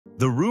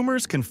The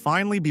rumors can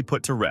finally be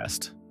put to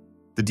rest.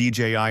 The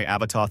DJI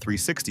Avata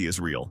 360 is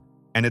real,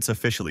 and it's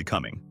officially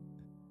coming.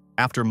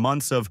 After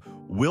months of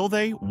will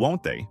they,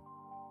 won't they,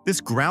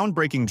 this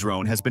groundbreaking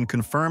drone has been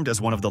confirmed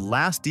as one of the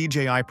last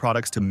DJI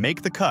products to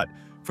make the cut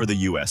for the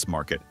US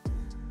market.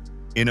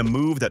 In a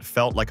move that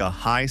felt like a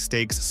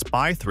high-stakes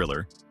spy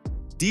thriller,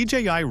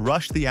 DJI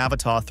rushed the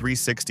Avata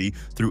 360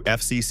 through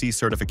FCC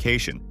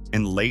certification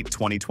in late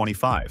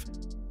 2025,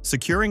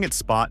 securing its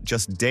spot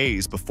just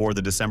days before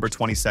the December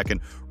 22nd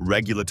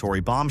regulatory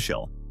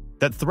bombshell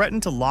that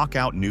threatened to lock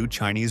out new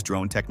Chinese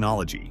drone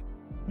technology.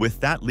 With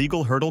that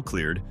legal hurdle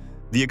cleared,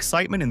 the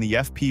excitement in the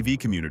FPV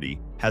community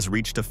has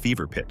reached a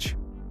fever pitch.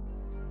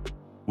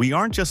 We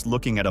aren't just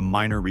looking at a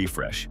minor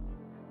refresh.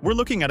 We're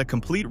looking at a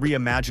complete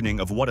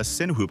reimagining of what a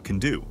Cinewhoop can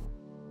do.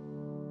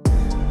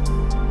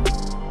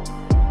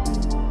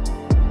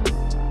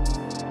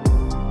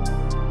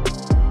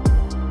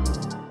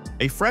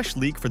 A fresh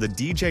leak for the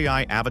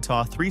DJI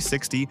Avata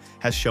 360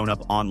 has shown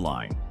up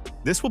online.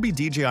 This will be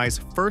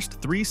DJI's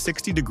first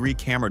 360-degree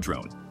camera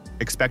drone,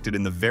 expected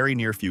in the very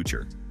near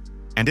future.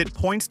 And it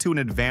points to an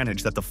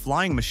advantage that the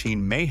flying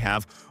machine may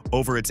have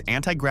over its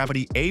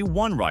anti-gravity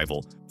A1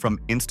 rival from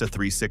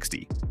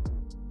Insta360.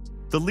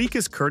 The leak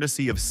is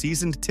courtesy of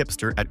seasoned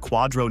tipster at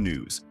Quadro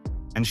News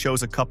and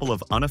shows a couple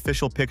of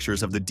unofficial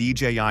pictures of the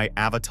DJI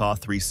Avata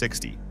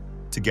 360,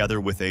 together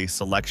with a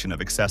selection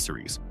of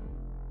accessories.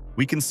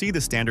 We can see the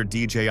standard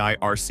DJI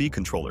RC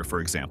controller, for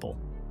example.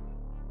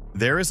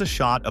 There is a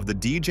shot of the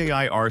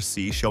DJI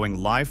RC showing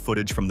live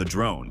footage from the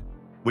drone,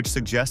 which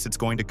suggests it's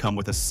going to come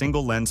with a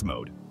single lens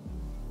mode.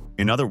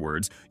 In other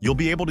words, you'll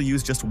be able to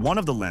use just one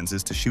of the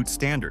lenses to shoot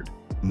standard,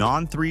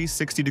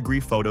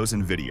 non-360-degree photos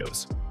and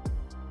videos.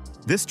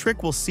 This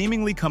trick will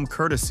seemingly come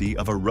courtesy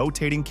of a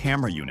rotating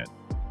camera unit.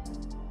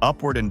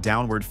 Upward and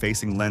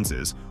downward-facing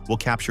lenses will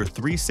capture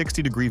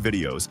 360-degree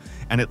videos,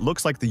 and it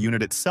looks like the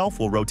unit itself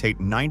will rotate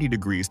 90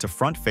 degrees to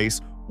front-face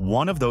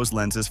one of those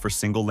lenses for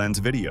single-lens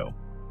video.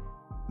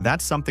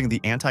 That's something the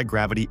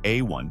anti-gravity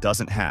A1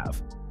 doesn't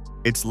have.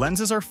 Its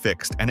lenses are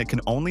fixed, and it can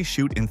only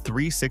shoot in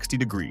 360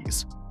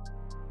 degrees.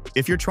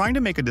 If you're trying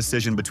to make a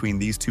decision between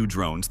these two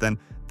drones, then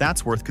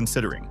that's worth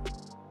considering.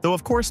 Though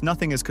of course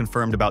nothing is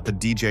confirmed about the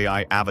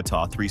DJI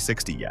Avata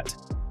 360 yet.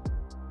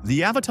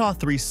 The Avata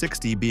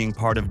 360 being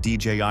part of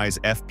DJI's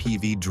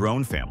FPV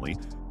drone family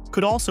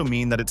could also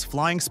mean that its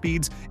flying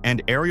speeds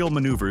and aerial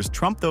maneuvers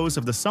trump those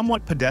of the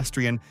somewhat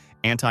pedestrian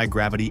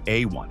anti-gravity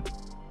A1.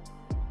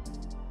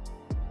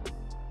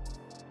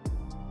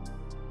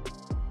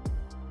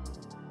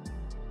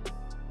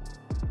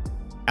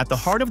 At the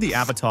heart of the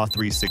Avata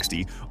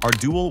 360 are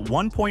dual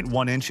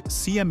 1.1-inch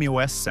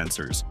CMOS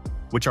sensors,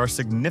 which are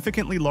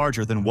significantly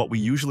larger than what we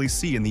usually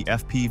see in the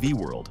FPV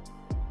world.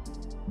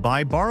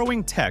 By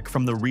borrowing tech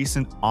from the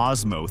recent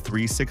Osmo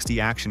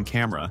 360 action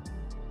camera,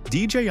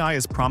 DJI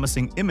is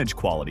promising image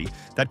quality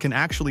that can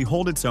actually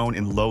hold its own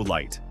in low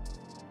light.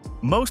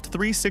 Most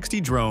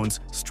 360 drones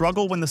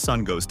struggle when the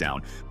sun goes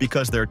down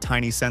because their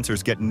tiny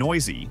sensors get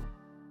noisy,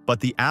 but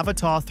the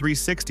Avata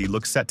 360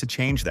 looks set to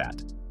change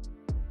that.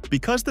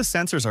 Because the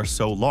sensors are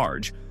so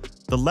large,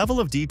 the level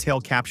of detail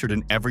captured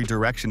in every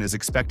direction is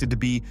expected to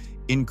be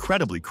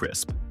incredibly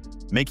crisp,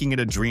 making it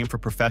a dream for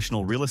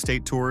professional real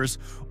estate tours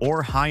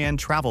or high-end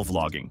travel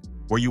vlogging,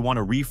 where you want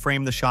to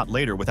reframe the shot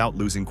later without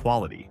losing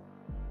quality.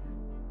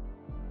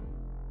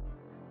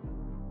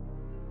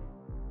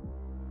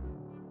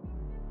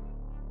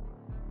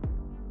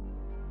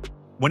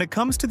 When it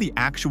comes to the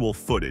actual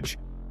footage,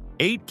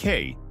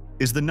 8K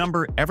is the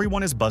number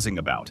everyone is buzzing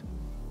about.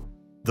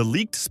 The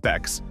leaked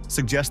specs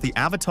suggest the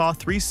Avata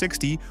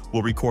 360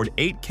 will record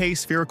 8K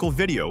spherical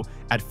video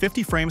at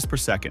 50 frames per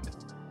second.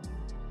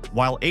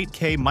 While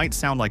 8K might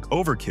sound like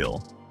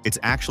overkill, it's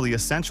actually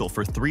essential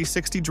for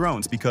 360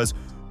 drones because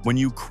when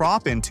you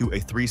crop into a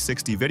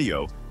 360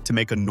 video to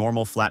make a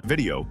normal flat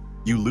video,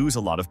 you lose a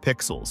lot of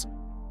pixels.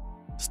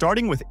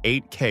 Starting with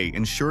 8K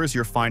ensures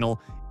your final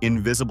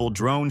invisible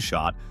drone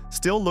shot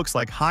still looks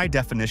like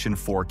high-definition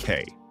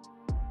 4K.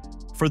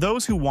 For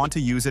those who want to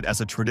use it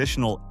as a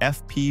traditional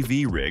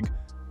FPV rig,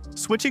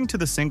 switching to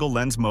the single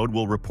lens mode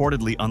will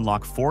reportedly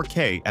unlock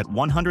 4K at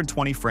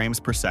 120 frames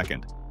per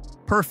second.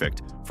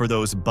 Perfect for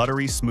those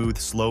buttery smooth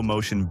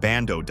slow-motion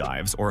bando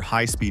dives or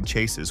high-speed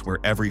chases where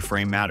every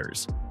frame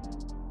matters.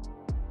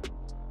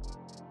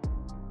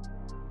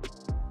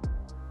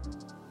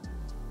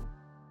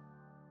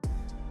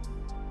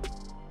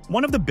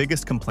 One of the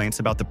biggest complaints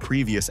about the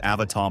previous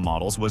Avata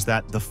models was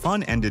that the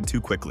fun ended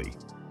too quickly.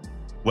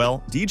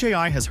 Well,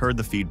 DJI has heard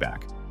the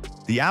feedback.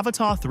 The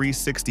Avata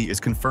 360 is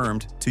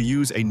confirmed to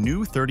use a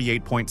new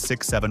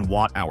 38.67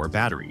 watt-hour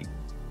battery,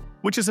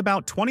 which is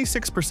about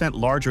 26%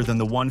 larger than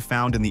the one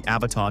found in the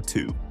Avata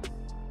 2.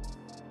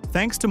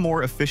 Thanks to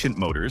more efficient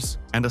motors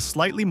and a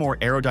slightly more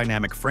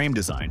aerodynamic frame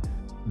design,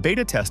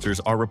 beta testers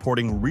are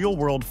reporting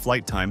real-world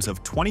flight times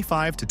of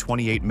 25 to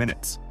 28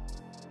 minutes.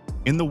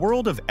 In the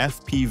world of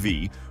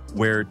FPV,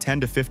 where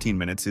 10 to 15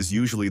 minutes is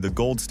usually the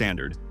gold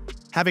standard,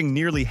 having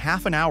nearly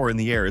half an hour in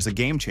the air is a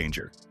game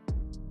changer.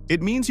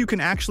 It means you can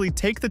actually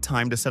take the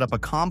time to set up a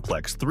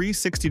complex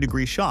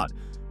 360-degree shot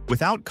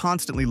without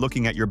constantly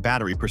looking at your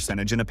battery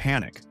percentage in a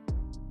panic.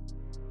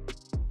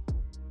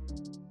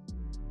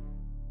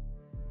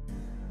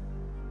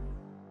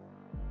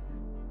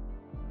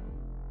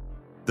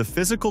 The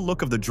physical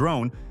look of the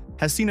drone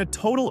has seen a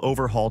total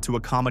overhaul to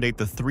accommodate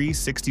the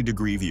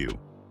 360-degree view.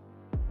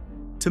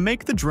 To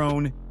make the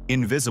drone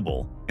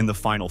invisible in the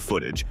final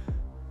footage,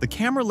 the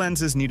camera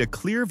lenses need a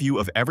clear view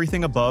of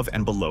everything above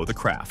and below the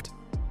craft.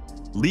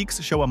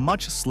 Leaks show a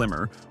much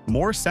slimmer,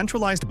 more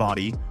centralized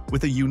body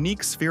with a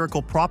unique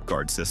spherical prop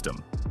guard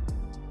system.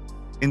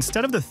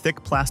 Instead of the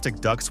thick plastic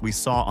ducts we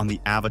saw on the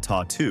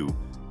Avata 2,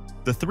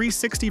 the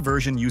 360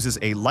 version uses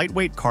a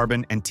lightweight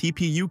carbon and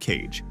TPU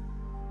cage.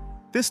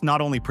 This not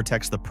only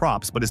protects the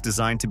props but is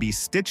designed to be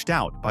stitched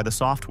out by the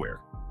software.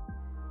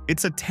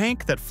 It's a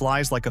tank that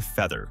flies like a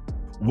feather,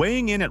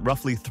 weighing in at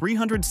roughly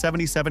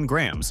 377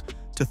 grams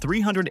to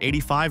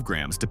 385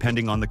 grams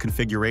depending on the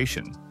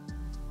configuration.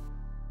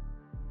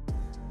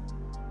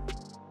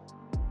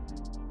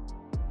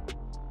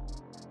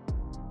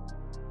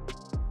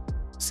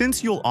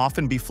 Since you'll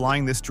often be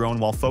flying this drone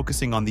while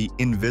focusing on the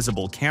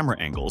invisible camera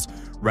angles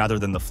rather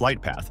than the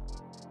flight path,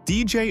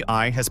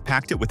 DJI has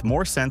packed it with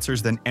more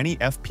sensors than any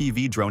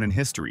FPV drone in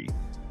history.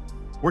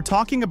 We're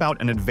talking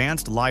about an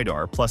advanced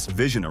LiDAR plus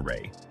vision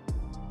array.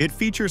 It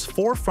features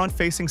 4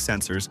 front-facing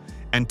sensors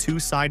and 2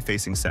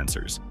 side-facing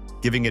sensors,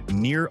 giving it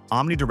near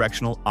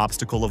omnidirectional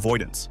obstacle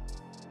avoidance.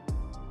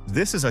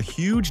 This is a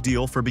huge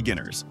deal for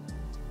beginners.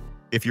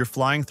 If you're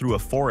flying through a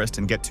forest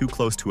and get too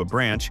close to a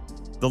branch,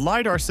 the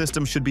LiDAR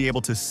system should be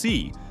able to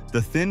see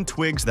the thin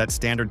twigs that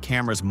standard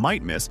cameras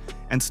might miss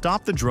and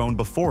stop the drone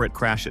before it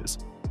crashes.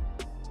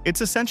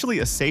 It's essentially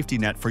a safety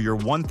net for your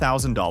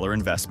 $1,000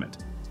 investment.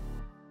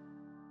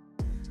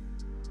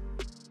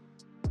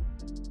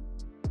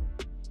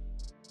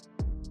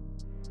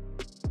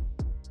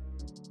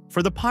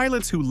 For the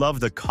pilots who love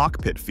the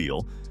cockpit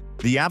feel,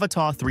 the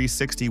Avata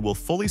 360 will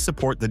fully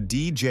support the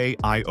DJI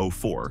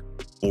O4,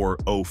 or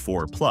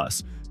O4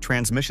 Plus,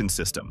 transmission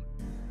system.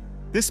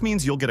 This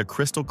means you'll get a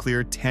crystal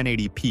clear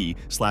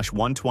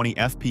 1080p/120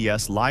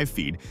 FPS live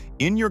feed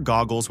in your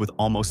goggles with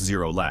almost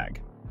zero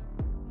lag.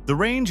 The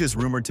range is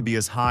rumored to be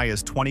as high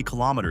as 20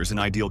 kilometers in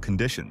ideal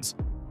conditions,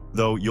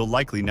 though you'll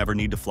likely never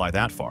need to fly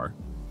that far.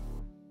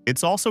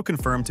 It's also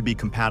confirmed to be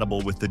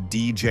compatible with the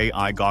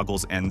DJI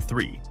Goggles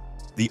N3,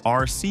 the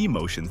RC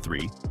Motion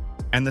 3,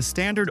 and the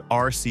standard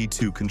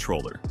RC2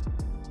 controller.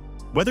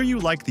 Whether you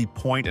like the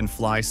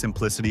point-and-fly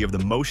simplicity of the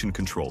motion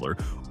controller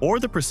or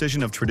the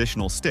precision of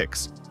traditional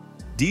sticks,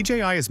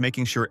 DJI is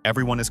making sure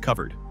everyone is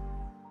covered.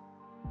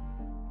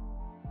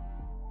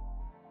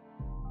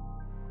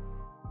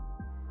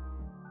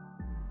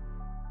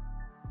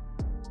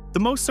 The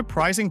most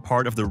surprising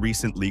part of the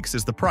recent leaks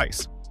is the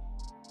price.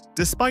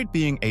 Despite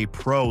being a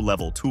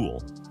pro-level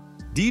tool,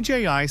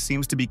 DJI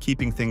seems to be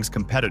keeping things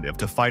competitive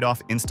to fight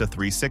off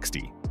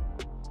Insta360.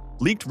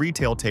 Leaked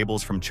retail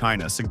tables from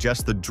China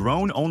suggest the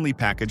drone-only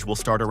package will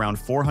start around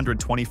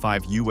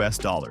 $425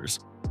 US,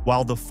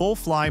 while the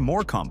full-fly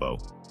more combo,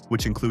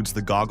 which includes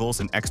the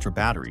goggles and extra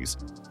batteries,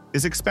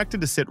 is expected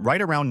to sit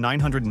right around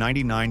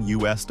 $999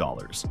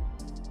 US.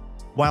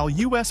 While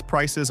US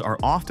prices are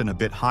often a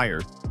bit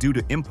higher due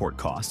to import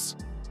costs,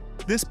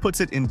 this puts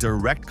it in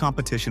direct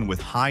competition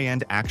with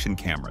high-end action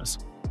cameras.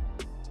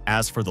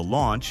 As for the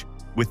launch,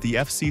 with the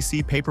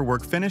FCC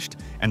paperwork finished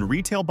and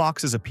retail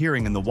boxes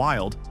appearing in the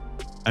wild,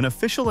 an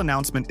official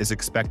announcement is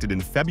expected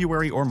in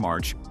February or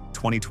March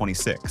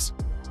 2026.